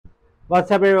What's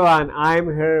up everyone? I'm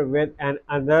here with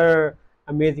another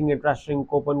amazing interesting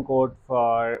coupon code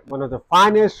for one of the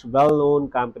finest well-known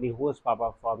company,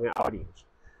 HostPapa, for my audience.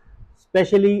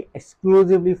 Especially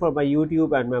exclusively for my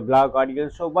YouTube and my blog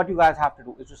audience. So what you guys have to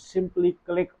do is to simply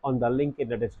click on the link in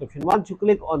the description. Once you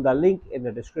click on the link in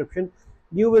the description,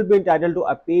 you will be entitled to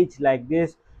a page like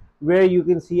this where you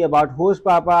can see about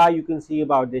HostPapa, you can see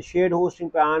about the shared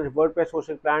hosting plans, WordPress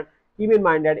hosting plan. Keep in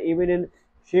mind that even in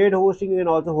shared hosting you can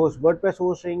also host WordPress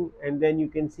hosting, and then you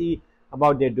can see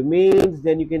about their domains,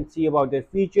 then you can see about their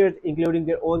features including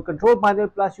their own control panel,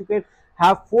 plus you can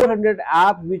have 400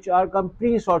 apps which are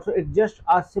pre-installed. So it's just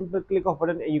a simple click of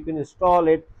button and you can install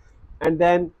it. And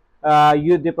then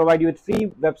they provide you with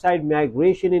free website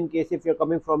migration in case if you're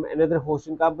coming from another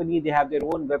hosting company. They have their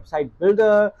own website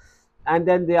builder, and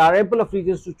then there are ample of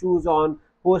reasons to choose on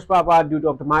HostPapa due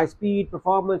to optimized speed,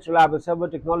 performance, reliable server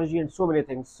technology, and so many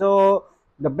things. So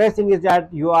the best thing is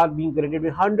that you are being graded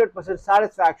with 100%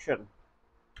 satisfaction.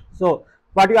 So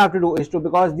what you have to do is to,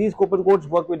 because these coupon codes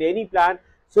work with any plan,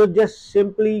 so just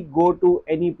simply go to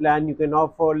any plan you can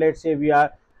offer. Let's say we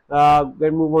are going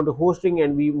to move on to hosting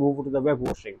and we move to the web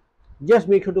hosting. Just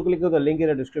make sure to click on the link in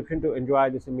the description to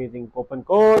enjoy this amazing coupon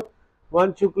code.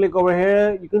 Once you click over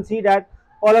here, you can see that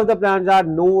all of the plans are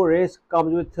no risk,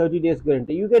 comes with 30 days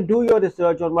guarantee. You can do your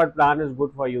research on what plan is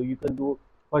good for you. You can do,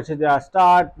 for instance, there are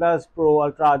Start, Plus, Pro,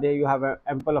 Ultra. There you have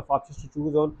ample of options to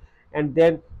choose on, and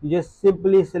then you just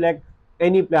simply select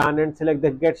any plan and select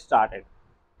the Get Started.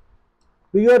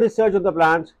 Do your research on the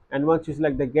plans, and once you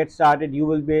select the Get Started, you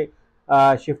will be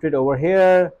shifted over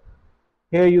here.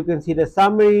 Here you can see the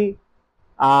summary,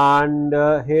 and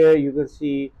here you can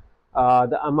see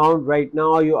the amount right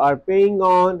now you are paying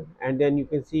on, and then you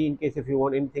can see in case if you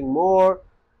want anything more,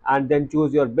 and then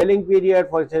choose your billing period.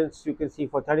 For instance, you can see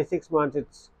for 36 months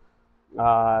it's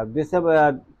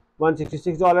December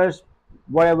 $166,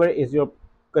 whatever is your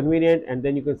convenient, and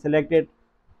then you can select it.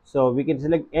 So we can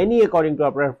select any according to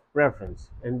our preference,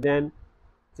 and then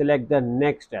select the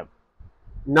next step.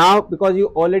 Now because you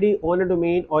already own a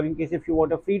domain, or in case if you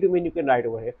want a free domain, you can write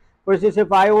over here. For instance,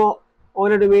 if I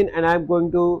own a domain and I'm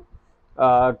going to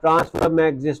transfer my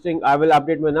existing, I will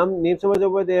update my name servers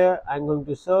over there. I'm going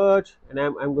to search, and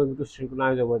I'm going to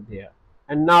synchronize over there.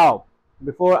 And now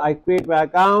before I create my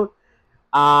account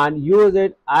and use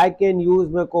it, I can use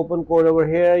my coupon code over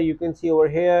here. You can see over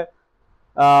here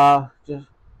just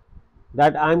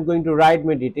that I'm going to write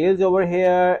my details over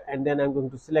here, and then I'm going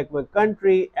to select my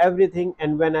country, everything.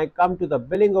 And when I come to the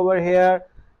billing over here,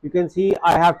 you can see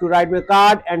I have to write my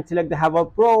card and select the have a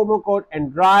promo code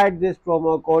and write this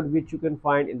promo code, which you can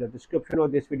find in the description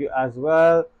of this video as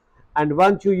well. And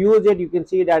once you use it, you can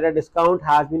see that a discount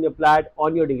has been applied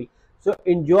on your deal. So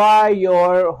enjoy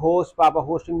your HostPapa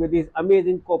hosting with these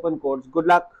amazing coupon codes. Good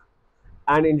luck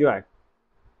and enjoy.